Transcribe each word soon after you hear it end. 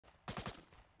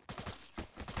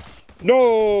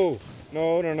No!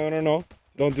 No, no, no, no, no.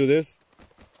 Don't do this.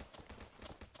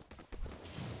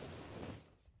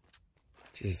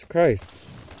 Jesus Christ.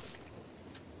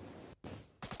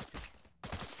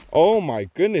 Oh my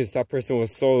goodness, that person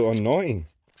was so annoying.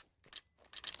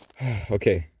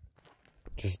 Okay.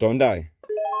 Just don't die.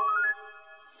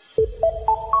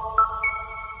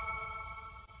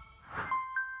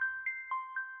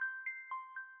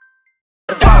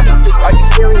 Are you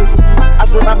serious? I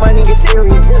swear my money is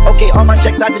serious. Okay, all my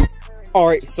checks I just.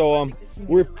 Alright, so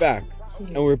we're back.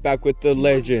 And we're back with the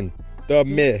legend, the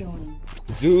myth.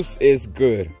 Zeus is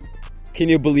good. Can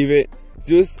you believe it?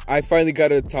 Zeus, I finally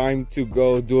got a time to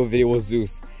go do a video with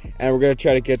Zeus. And we're gonna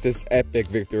try to get this epic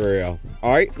victory royale.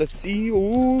 Alright, let's see.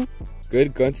 Ooh,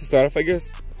 good gun to start off, I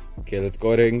guess. Okay, let's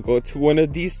go ahead and go to one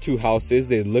of these two houses.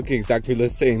 They look exactly the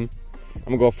same. I'm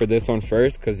gonna go for this one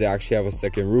first because they actually have a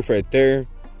second roof right there.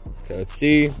 Okay, let's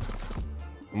see.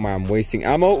 I'm wasting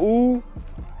ammo. Ooh.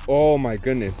 Oh my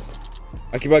goodness.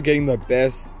 I keep on getting the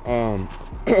best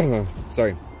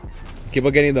sorry. I keep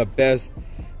on getting the best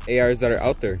ARs that are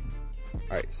out there.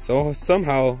 Alright, so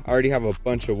somehow I already have a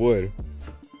bunch of wood.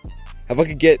 If I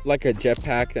could get like a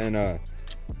jetpack and a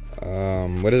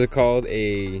what is it called?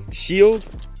 A shield?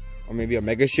 Or maybe a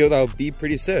mega shield, I'll be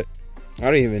pretty set. I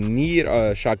don't even need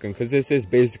a shotgun because this is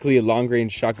basically a long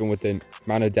range shotgun with the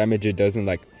amount of damage it does in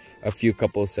like a few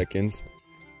couple of seconds.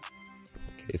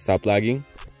 Okay, stop lagging.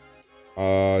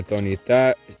 Don't need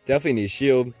that. Definitely need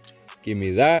shield. Give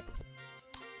me that.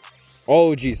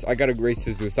 Oh jeez, I gotta race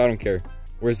to Zeus. I don't care.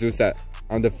 Where's Zeus at?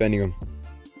 I'm defending him.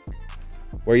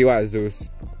 Where you at, Zeus?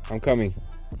 I'm coming.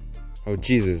 Oh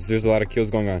Jesus, there's a lot of kills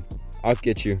going on. I'll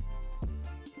get you.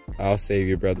 I'll save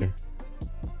you, brother.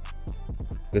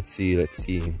 Let's see, let's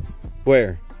see.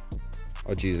 Where?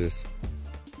 Oh Jesus.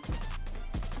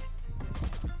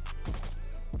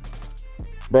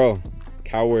 Bro,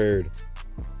 coward.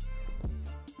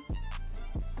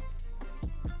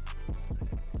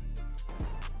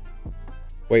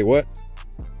 Wait, what?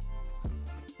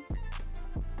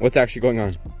 What's actually going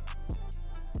on?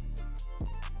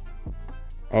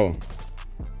 Oh.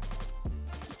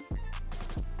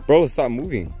 Bro, stop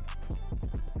moving.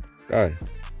 God.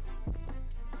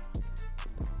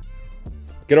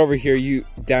 Get over here, you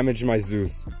damaged my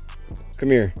Zeus. Come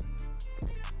here.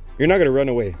 You're not gonna run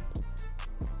away.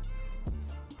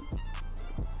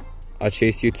 I'll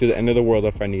chase you to the end of the world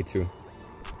if I need to.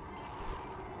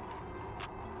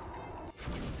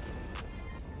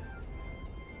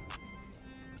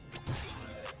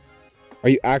 Are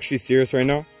you actually serious right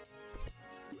now?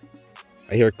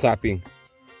 I hear clapping.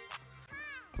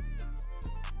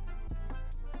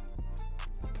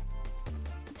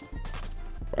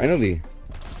 Finally.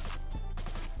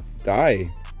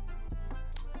 Die.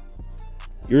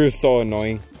 You're so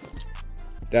annoying.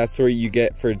 That's what you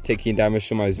get for taking damage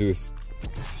to my Zeus.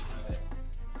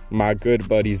 My good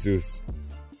buddy Zeus.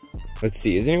 Let's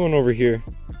see, is anyone over here?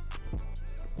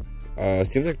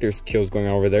 Seems like there's kills going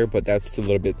on over there, but that's a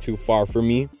little bit too far for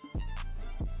me.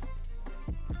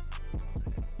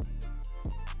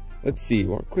 Let's see,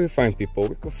 where could we find people?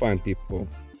 We could find people.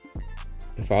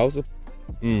 If I was a...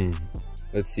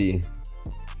 let's see.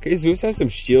 Okay, Zeus has some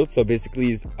shield, so basically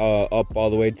he's up all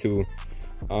the way to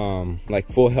like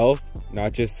full health.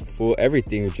 Not just full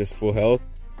everything, just full health.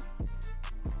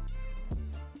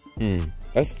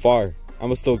 That's far. I'm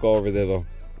gonna still go over there though.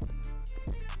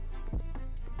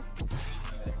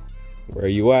 Where are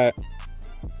you at?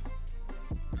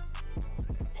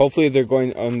 Hopefully they're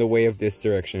going on the way of this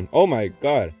direction. Oh my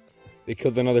god. They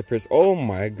killed another person. Oh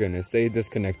my goodness. They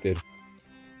disconnected.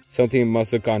 Something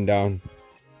must have gone down.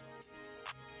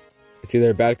 It's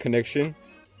either a bad connection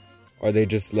or they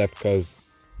just left cause.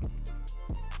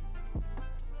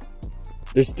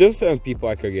 There's still 7 people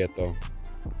I could get though.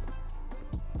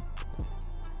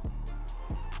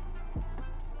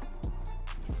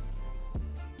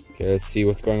 Okay, let's see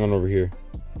what's going on over here.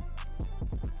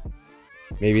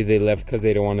 Maybe they left because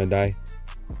they don't want to die.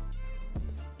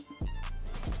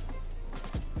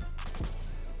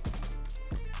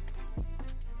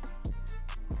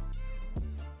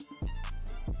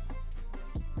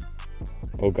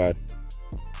 Oh god.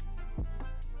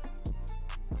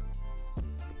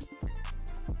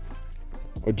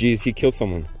 Oh geez, he killed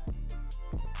someone.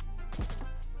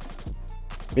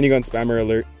 Minigun spammer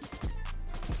alert.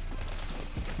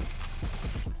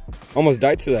 Almost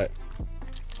died to that.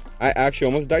 I actually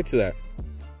almost died to that.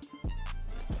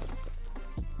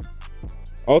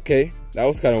 Okay, that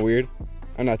was kind of weird.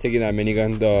 I'm not taking that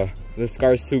minigun. The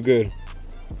scar's too good.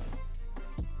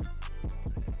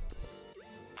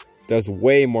 Does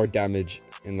way more damage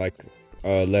in like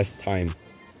less time.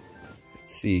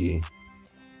 Let's see.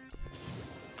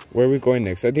 Where are we going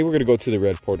next? I think we're gonna go to the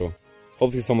red portal.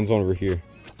 Hopefully someone's over here.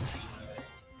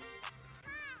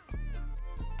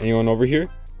 Anyone over here?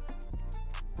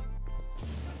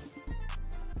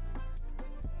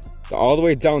 All the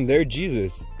way down there?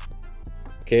 Jesus.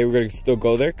 Okay, we're gonna still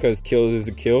go there because kill is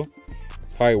a kill.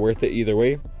 It's probably worth it either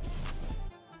way.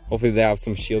 Hopefully they have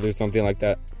some shield or something like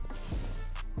that.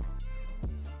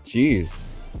 Jeez.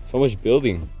 So much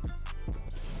building.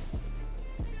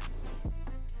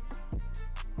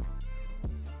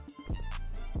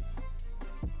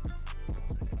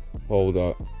 Hold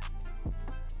up.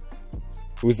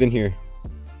 Who's in here?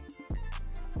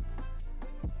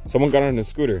 Someone got on a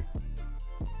scooter.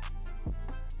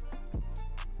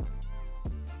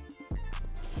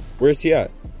 Where's he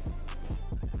at?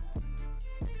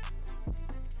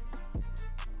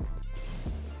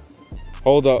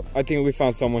 Hold up. I think we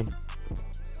found someone.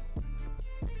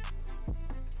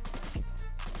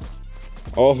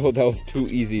 Oh, that was too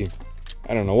easy.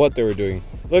 I don't know what they were doing.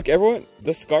 Look, everyone,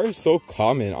 the scar is so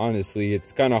common, honestly.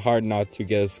 It's kind of hard not to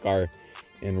get a scar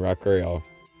in Royale.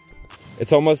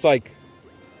 It's almost like,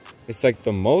 it's like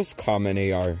the most common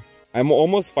AR. I'm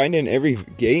almost finding every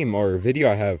game or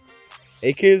video I have.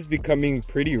 AK is becoming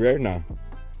pretty rare now.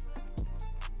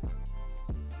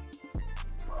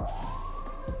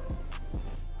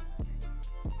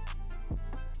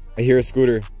 I hear a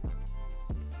scooter.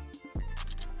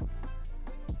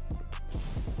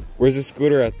 Where's the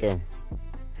scooter at though?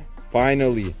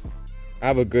 Finally. I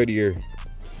have a good ear.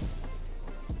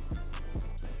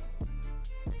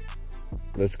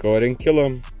 Let's go ahead and kill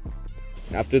him.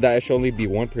 After that, it should only be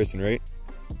one person, right?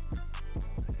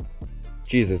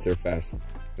 Jesus, they're fast.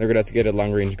 They're gonna have to get a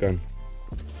long range gun.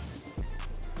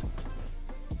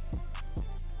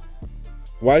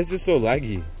 Why is this so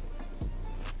laggy?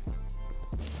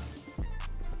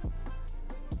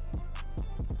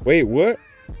 Wait, what?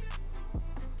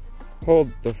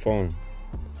 Hold the phone.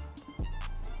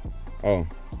 Oh.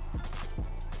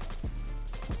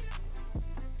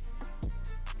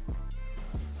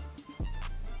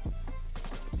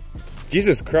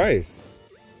 Jesus Christ.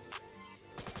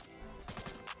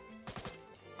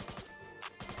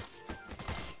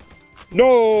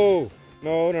 No!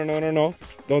 No, no, no, no, no.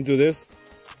 Don't do this.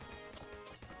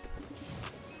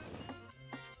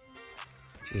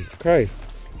 Jesus Christ.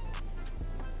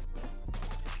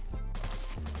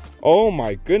 Oh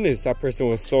my goodness, that person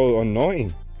was so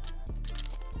annoying.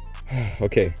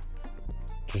 Okay.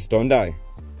 Just don't die.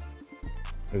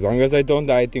 As long as I don't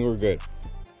die, I think we're good.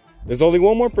 There's only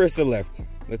one more person left.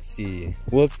 Let's see.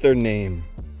 What's their name?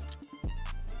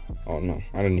 Oh no,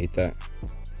 I don't need that.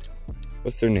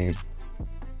 What's their name?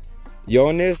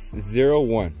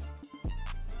 Jonas01.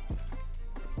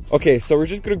 Okay, so we're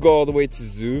just gonna go all the way to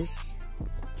Zuez,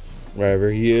 wherever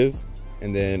he is,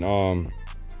 and then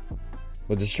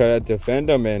we'll just try to defend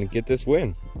him and get this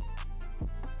win.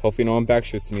 Hopefully no one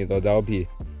backshoots me though. That would be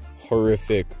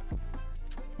horrific.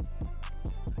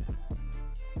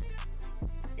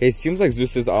 Okay, it seems like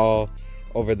Zeus is all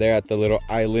over there at the little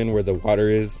island where the water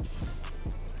is.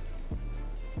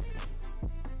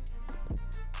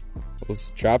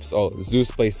 Those traps? Oh, Zeus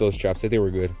placed those traps. I think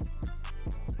we're good.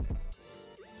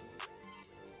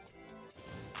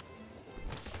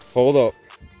 Hold up.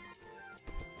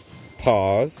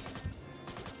 Pause.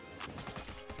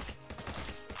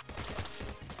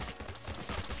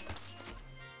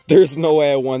 There's no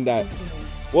way I won that.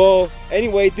 Well,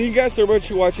 anyway, thank you guys so much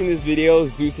for watching this video.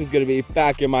 Zeus is going to be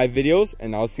back in my videos,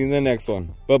 and I'll see you in the next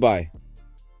one. Bye-bye.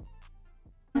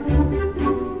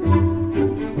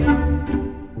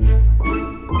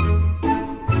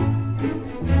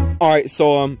 Alright,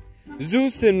 so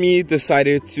Zeus and me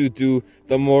decided to do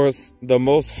the most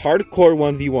hardcore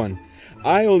 1v1.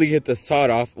 I only get the sawed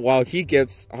off while he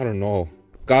gets, I don't know,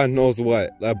 God knows what.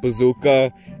 A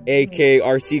bazooka, AK,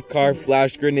 RC car,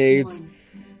 flash grenades.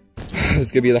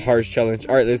 It's gonna be the hardest challenge.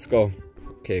 Alright, let's go.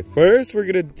 Okay, first we're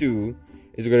gonna do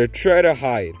is we're gonna try to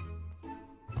hide.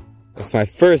 That's my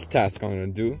first task I'm gonna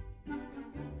do.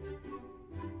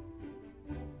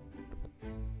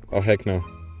 Oh heck no.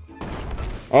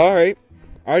 Alright,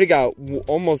 I already got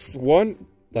almost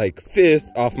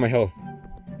 1/5 off my health.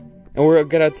 And we're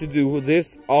gonna have to do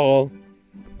this all.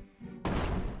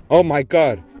 Oh my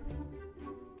god.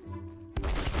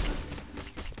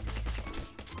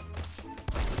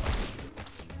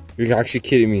 You're actually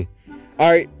kidding me.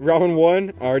 Alright, round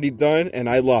 1 already done and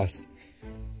I lost.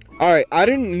 Alright, I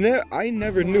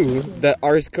never knew that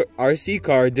RC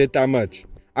car did that much.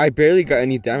 I barely got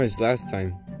any damage last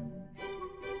time.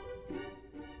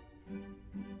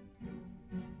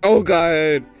 Oh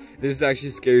god, this is actually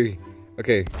scary.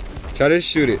 Okay, try to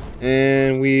shoot it,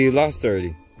 and we lost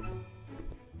already.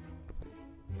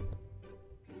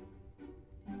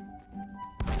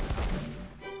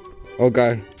 Oh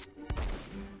god.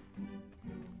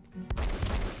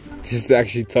 This is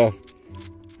actually tough.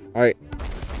 Alright.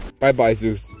 Bye-bye,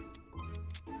 Zeus.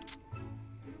 Oh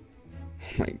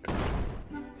my god.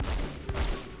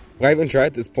 Why even try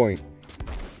at this point?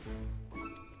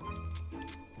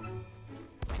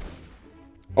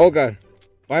 Oh god.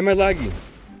 Why am I lagging?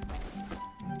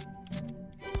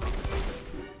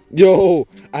 Yo!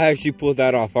 I actually pulled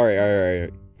that off.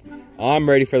 Alright. I'm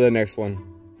ready for the next one.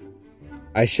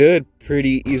 I should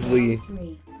pretty easily...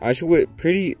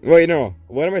 Wait, no.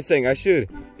 What am I saying? I should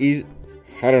I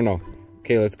don't know.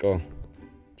 Okay, let's go.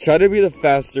 Try to be the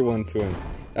faster one to him.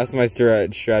 That's my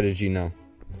strategy now.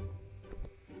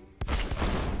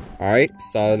 Alright,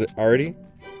 solid already.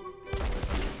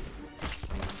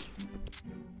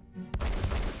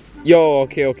 Yo,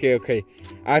 okay.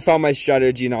 I found my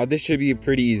strategy now. This should be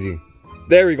pretty easy.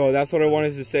 There we go. That's what I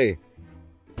wanted to say.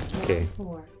 Okay.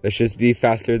 Let's just be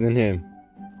faster than him.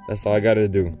 That's all I gotta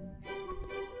do.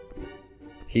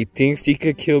 He thinks he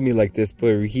could kill me like this,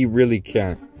 but he really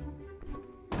can't.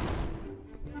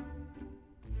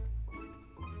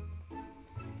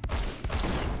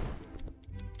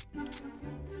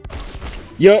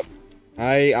 Yup.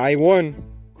 I won.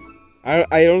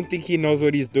 I don't think he knows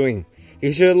what he's doing.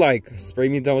 He should like spray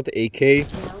me down with the AK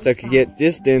so I could get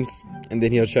distance, and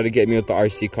then he'll try to get me with the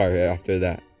RC car after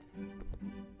that.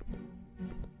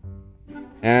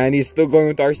 And he's still going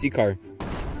with the RC car.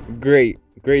 Great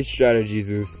strategy,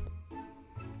 Zeus.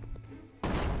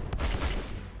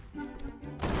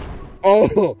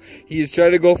 Oh, he's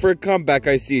trying to go for a comeback,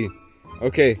 I see.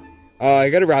 Okay, I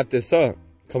gotta wrap this up.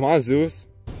 Come on, Zeus.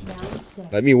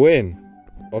 Let me win.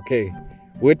 Okay,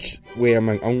 which way am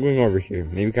I? I'm going over here.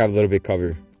 Maybe we can have a little bit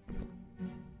cover.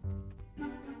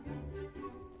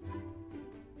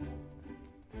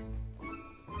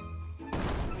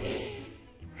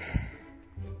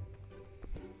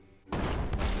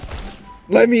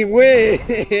 Let me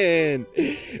win!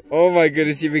 Oh my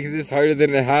goodness, you're making this harder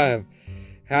than I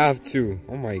have to.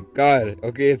 Oh my god.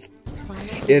 Okay,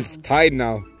 it's tied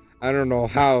now. I don't know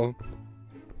how.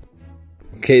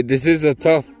 Okay, this is a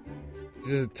tough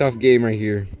game right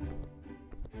here.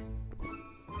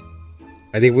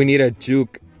 I think we need to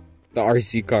juke the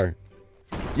RC car.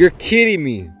 You're kidding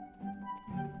me.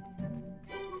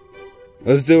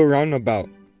 Let's do a roundabout.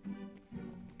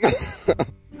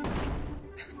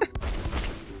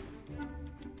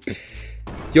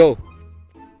 Yo.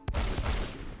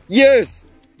 Yes.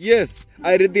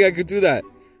 I didn't think I could do that.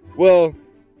 Well,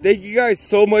 thank you guys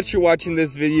so much for watching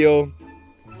this video.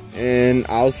 And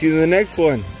I'll see you in the next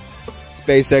one.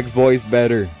 SpaceX boys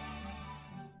better.